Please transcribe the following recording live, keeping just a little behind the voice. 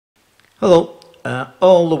Hello,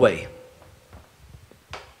 all the way.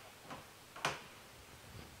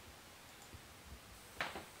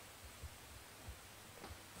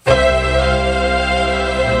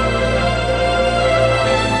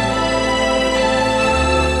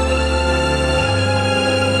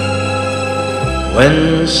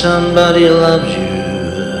 When somebody loves you,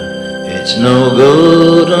 it's no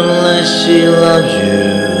good unless she loves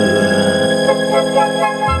you.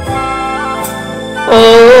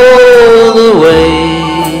 All the way,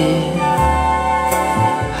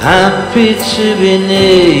 happy to be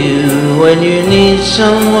near you when you need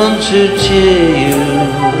someone to cheer you.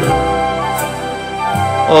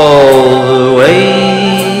 All the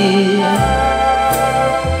way,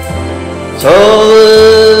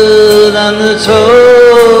 taller than the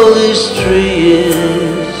tallest tree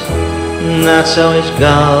is, and that's how it's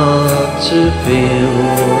got to feel.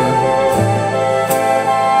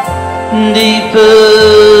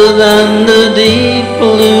 Deeper than the deep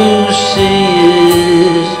blue sea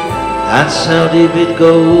is, that's how deep it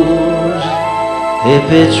goes,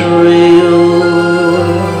 if it's real.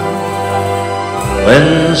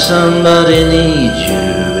 When somebody needs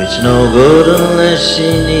you, it's no good unless she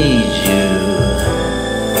needs you.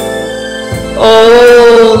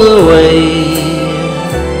 All the way,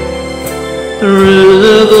 through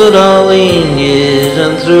the good old lean years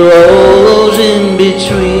and through all those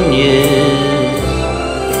in-between years,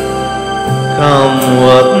 come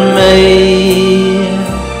what may.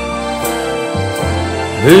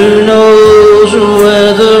 Who knows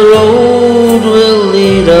where the road will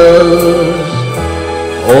lead us?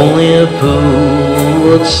 Only a fool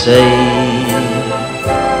would say.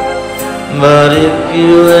 But if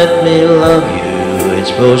you let me love you,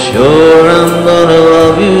 it's for sure I'm gonna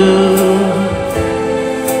love you.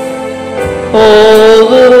 All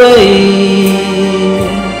the way,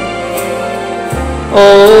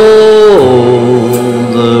 all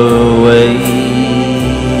the way.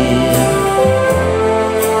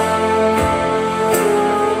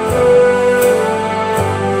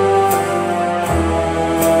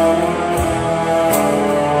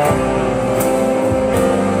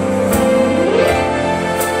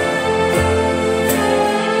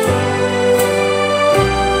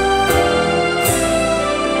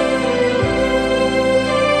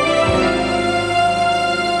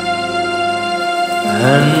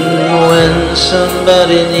 And when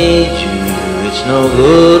somebody needs you, it's no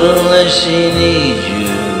good unless she needs you.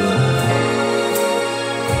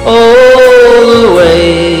 All the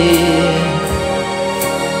way,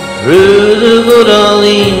 through the good old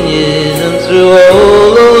lean years and through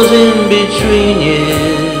all those in-between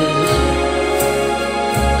years,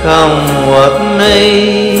 come what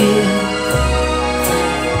may.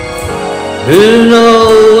 Who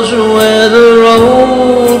knows where the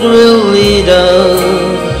road will lead us?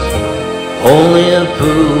 Only a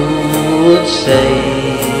fool would say.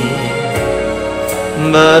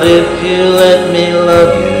 But if you let me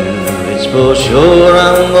love you, it's for sure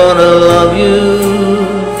I'm gonna love you.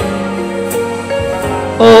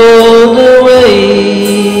 All the way,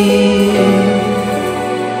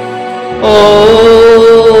 all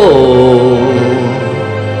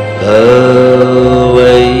the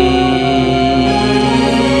way.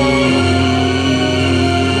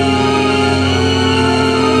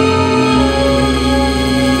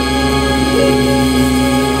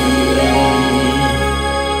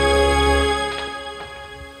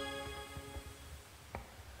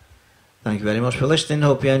 Thank you very much for listening.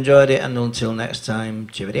 Hope you enjoyed it, and until next time,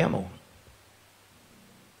 ci vediamo.